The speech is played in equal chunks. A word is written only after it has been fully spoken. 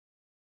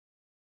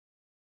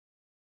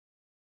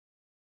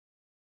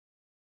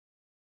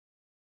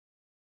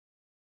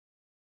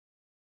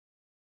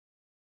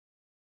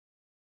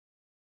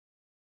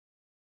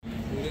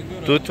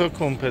دو تا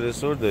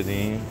کمپرسور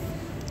داریم،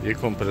 یه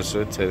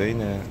کمپرسور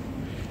ترینه،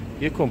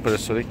 یه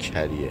کمپرسور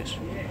کریر.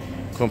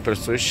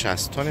 کمپرسور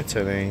 60 تن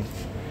ترین،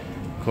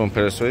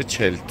 کمپرسور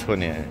 40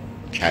 تن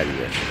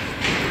کریر.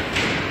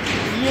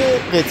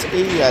 یه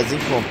قطعه ای از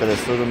این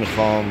کمپرسور رو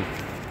میخوام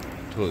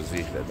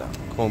توضیح بدم.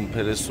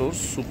 کمپرسور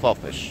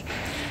سوپاپش،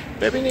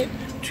 ببینید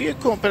توی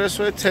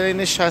کمپرسور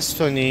ترین 60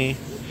 تنی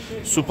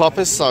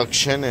سوپاپ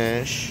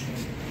ساکشنش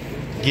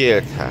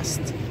گرد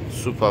هست.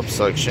 سوپاپ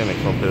ساکشن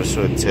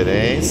کمپرسور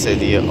ترین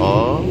سری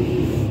آ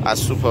از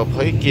سوپاپ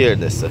های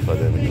گرد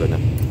استفاده میکنه.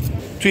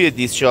 توی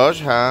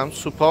دیسچارج هم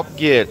سوپاپ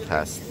گرد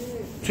هست.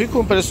 توی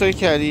کمپرسور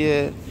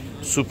کریر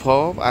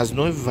سوپاپ از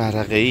نوع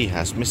ورقه‌ای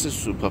هست مثل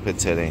سوپاپ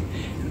ترین،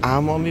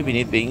 اما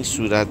میبینید به این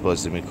صورت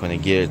بازی میکنه،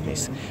 گرد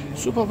نیست.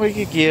 سوپاپ هایی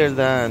که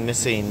گردن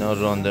مثل اینا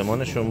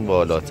راندمانشون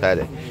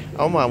بالاتره،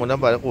 اما معمولا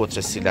برای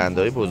قطر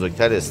سیلندرهای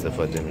بزرگتر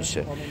استفاده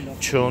میشه،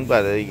 چون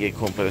برای یک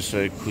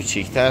کمپرسور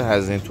کوچیکتر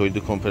هزینه تولید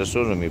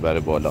کمپرسور رو میبره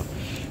بالا.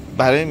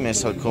 برای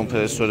مثال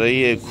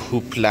کمپرسورهای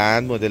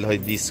کوپلند مدل های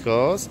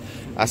دیسکاس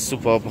از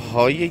سوپاپ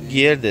های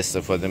گرد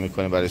استفاده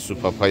میکنه برای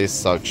سوپاپ های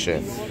ساکشن.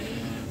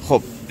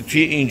 خب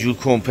توی اینجور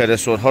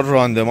کمپرسورها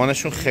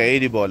راندمانشون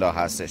خیلی بالا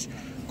هستش،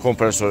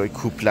 کمپرسورهای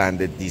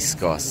کوپلند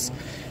دیسکاس.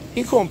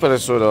 این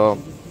کمپرسورها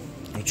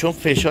چون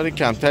فشار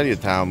کمتری رو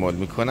تحمل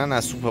میکنن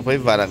از سوپاپ‌های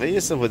ورقه‌ای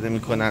استفاده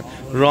میکنن،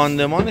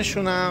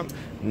 راندمانشون هم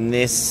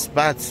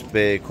نسبت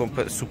به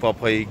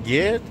سوپاپ‌های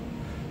گرد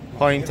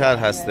پایین‌تر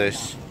هستش.